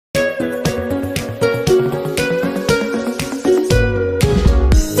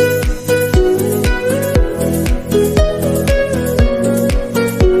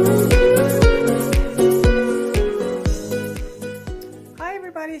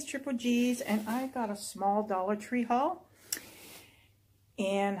it's Triple G's, and I got a small Dollar Tree haul,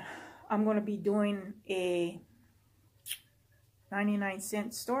 and I'm going to be doing a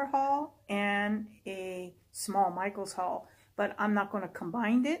 99-cent store haul and a small Michael's haul, but I'm not going to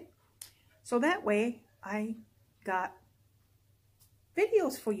combine it, so that way I got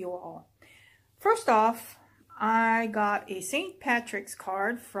videos for you all. First off, I got a St. Patrick's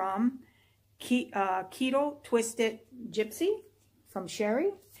card from Keto Twisted Gypsy from Sherry,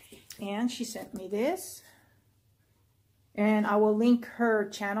 and she sent me this, and I will link her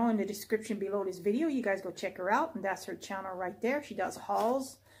channel in the description below this video. You guys go check her out, and that's her channel right there. She does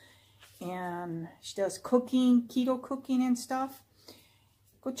hauls and she does cooking, keto cooking and stuff.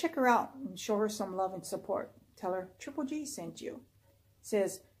 Go check her out and show her some love and support. Tell her Triple G sent you. It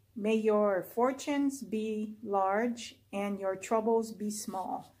says, may your fortunes be large and your troubles be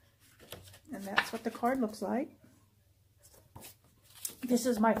small. And that's what the card looks like. This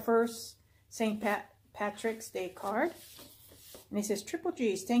is my first St. Patrick's Day card. And it says, Triple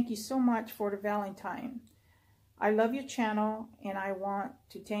G's, thank you so much for the Valentine. I love your channel and I want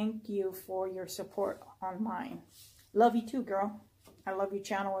to thank you for your support on mine. Love you too, girl. I love your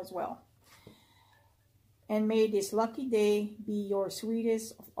channel as well. And may this lucky day be your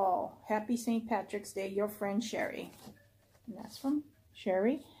sweetest of all. Happy St. Patrick's Day, your friend Sherry. And that's from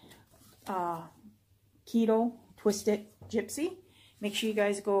Sherry. Keto Twisted Gypsy. Make sure you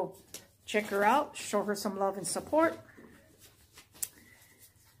guys go check her out. Show her some love and support.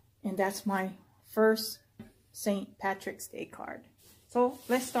 And that's my first St. Patrick's Day card. So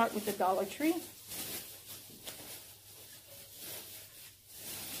let's start with the Dollar Tree.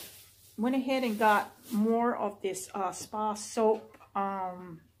 Went ahead and got more of this spa soap,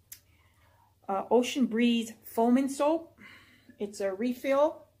 Ocean Breeze foaming soap. It's a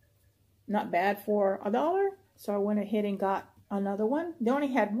refill, not bad for $1. So I went ahead and got another one. They only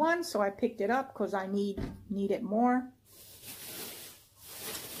had one, so I picked it up because I need it more.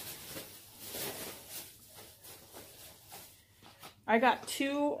 I got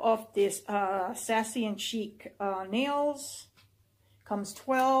 2 of this Sassy and Chic nails. Comes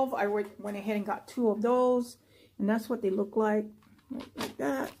 12. I went ahead and got 2 of those, and that's what they look like, like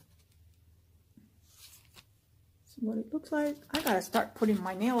that. That's what it looks like. I gotta start putting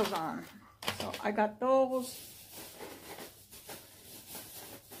my nails on, so I got those.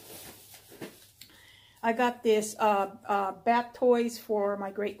 I got this bath toys for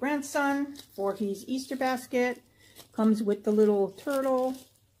my great-grandson for his Easter basket. Comes with the little turtle,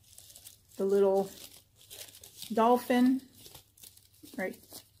 the little dolphin, right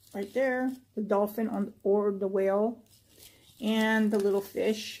there, the dolphin or the whale, and the little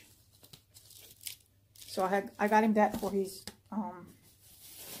fish. So I got him that for his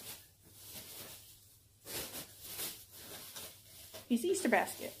Easter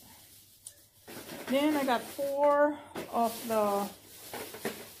basket. Then I got 4 of the,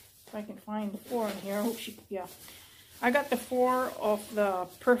 if I can find the 4 in here. Oh, yeah. I got the 4 of the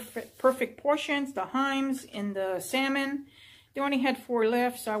perfect portions, the Heims and the salmon. They only had 4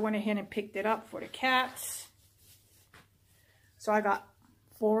 left, so I went ahead and picked it up for the cats. So I got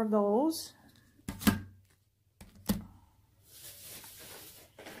 4 of those.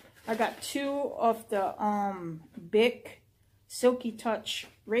 I got 2 of the Bic Silky Touch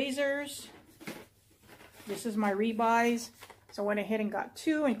razors. This is my rebuys. So I went ahead and got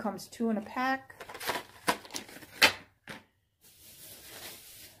 2, and it comes 2 in a pack.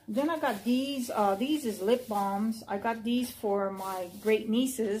 Then I got these. These is lip balms. I got these for my great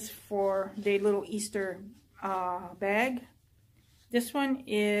nieces for their little Easter bag. This one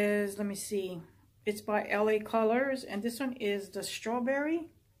is, let me see, it's by LA Colors, and this one is the strawberry.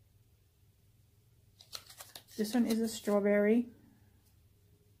 This one is a strawberry.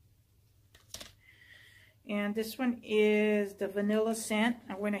 And this one is the vanilla scent.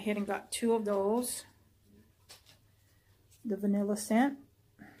 I went ahead and got 2 of those. The vanilla scent.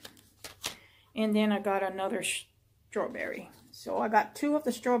 And then I got another strawberry. So I got 2 of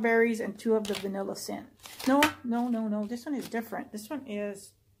the strawberries and 2 of the vanilla scent. No. This one is different. This one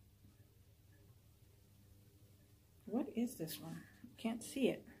is... What is this one? Can't see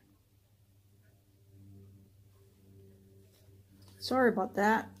it. Sorry about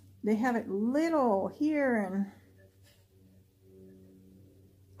that. They have it little here and...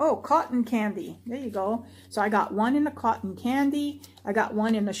 Oh, cotton candy. There you go. So I got 1 in the cotton candy. I got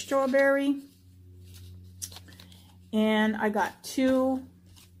 1 in the strawberry. And I got 2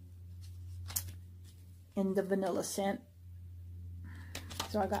 in the vanilla scent.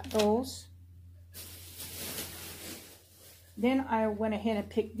 So I got those. Then I went ahead and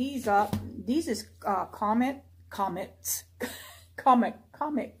picked these up. These is Comet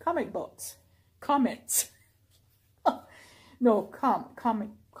comic books. Comments. No,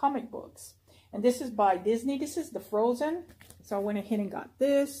 comic books. And this is by Disney. This is the Frozen. So I went ahead and got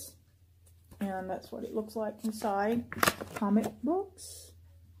this. And that's what it looks like inside. Comic books.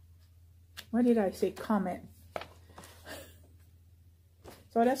 Why did I say comment?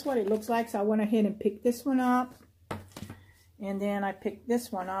 So that's what it looks like. So I went ahead and picked this one up. And then I picked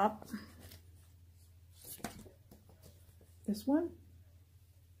this one up. This one.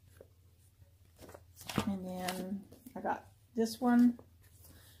 And then I got this one.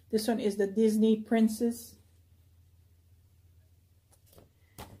 This one is the Disney Princess.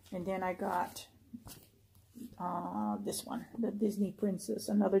 And then I got this one, the Disney Princess,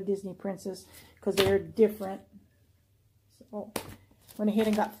 another Disney Princess, because they're different. So went ahead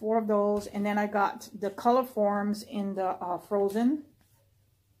and got 4 of those. And then I got the color forms in the Frozen.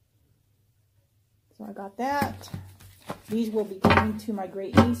 So I got that. These will be going to my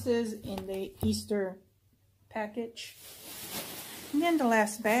great nieces in the Easter package. And then the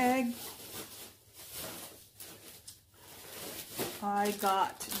last bag, I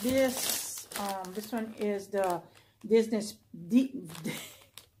got this. This one is the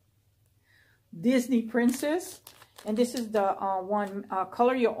Disney Princess. And this is the one,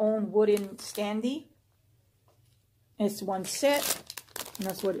 color your own wooden standee. It's one set. And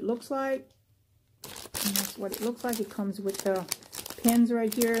that's what it looks like. And that's what it looks like. It comes with the pens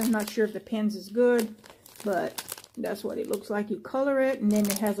right here. I'm not sure if the pens is good, but that's what it looks like. You color it, and then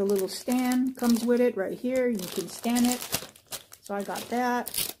it has a little stand comes with it right here. You can stand it. So I got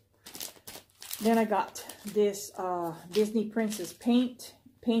that. Then I got this Disney Princess paint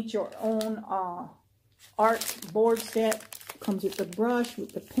your own art board set. Comes with the brush,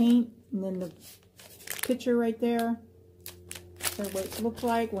 with the paint, and then the picture right there. That's what it looks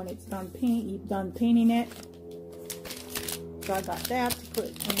like when it's done you've done painting it. So I got that to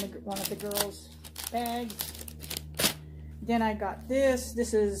put in one of the girls' bags. Then I got this.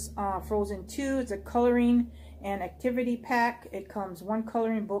 This is Frozen 2. It's a coloring and activity pack. It comes 1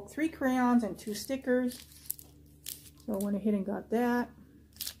 coloring book, 3 crayons, and 2 stickers. So I went ahead and got that.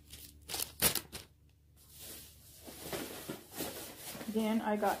 Then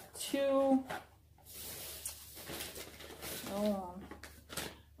I got 2. I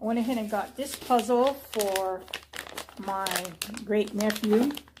went ahead and got this puzzle for my great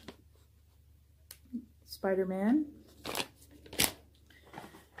nephew, Spider-Man.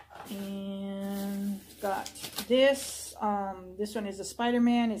 And got this. This one is the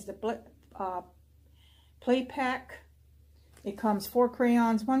Spider-Man. Is the play pack. It comes 4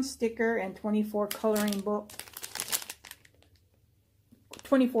 crayons, 1 sticker, and 24 coloring book.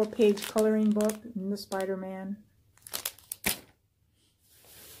 24-page coloring book in the Spider-Man.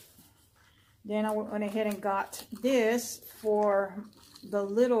 Then I went ahead and got this for my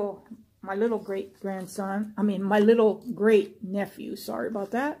little great nephew. Sorry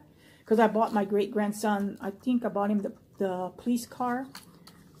about that. Because I bought my great grandson, I think I bought him the police car.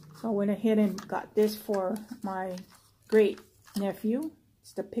 So I went ahead and got this for my great nephew.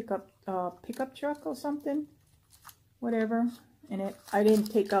 It's the pickup truck or something, whatever. And I didn't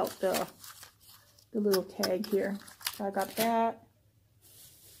take out the little tag here. So I got that.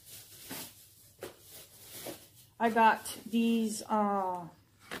 I got these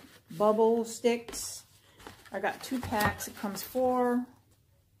bubble sticks. I got 2 packs. It comes 4.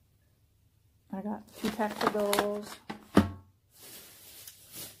 I got 2 packs of those.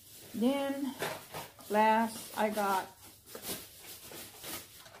 Then last I got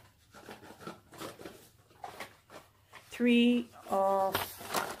I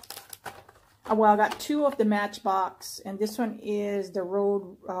got 2 of the Matchbox, and this one is the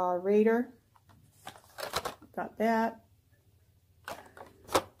Road Raider. Got that.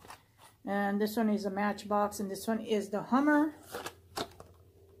 And this one is a Matchbox, and this one is the Hummer.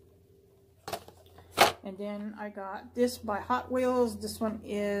 And then I got this by Hot Wheels. This one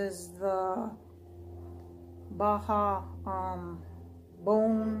is the Baja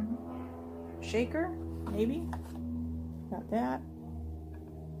Bone Shaker, maybe. Got that.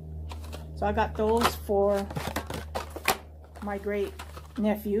 So I got those for my great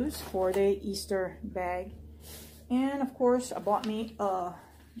nephews for the Easter bag. And of course I bought me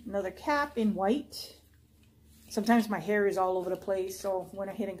another cap in white. Sometimes my hair is all over the place, so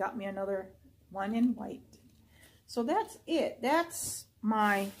went ahead and got me another one in white. So that's it. That's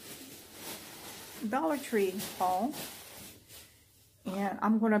my Dollar Tree haul. And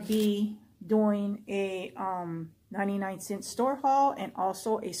I'm going to be doing a 99-cent store haul and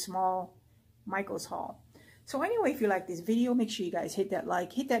also a small Michael's haul. So anyway, if you like this video, make sure you guys hit that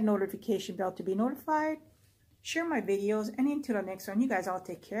like, hit that notification bell to be notified share my videos, and until the next one, you guys all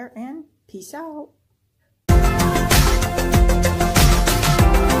take care and peace out.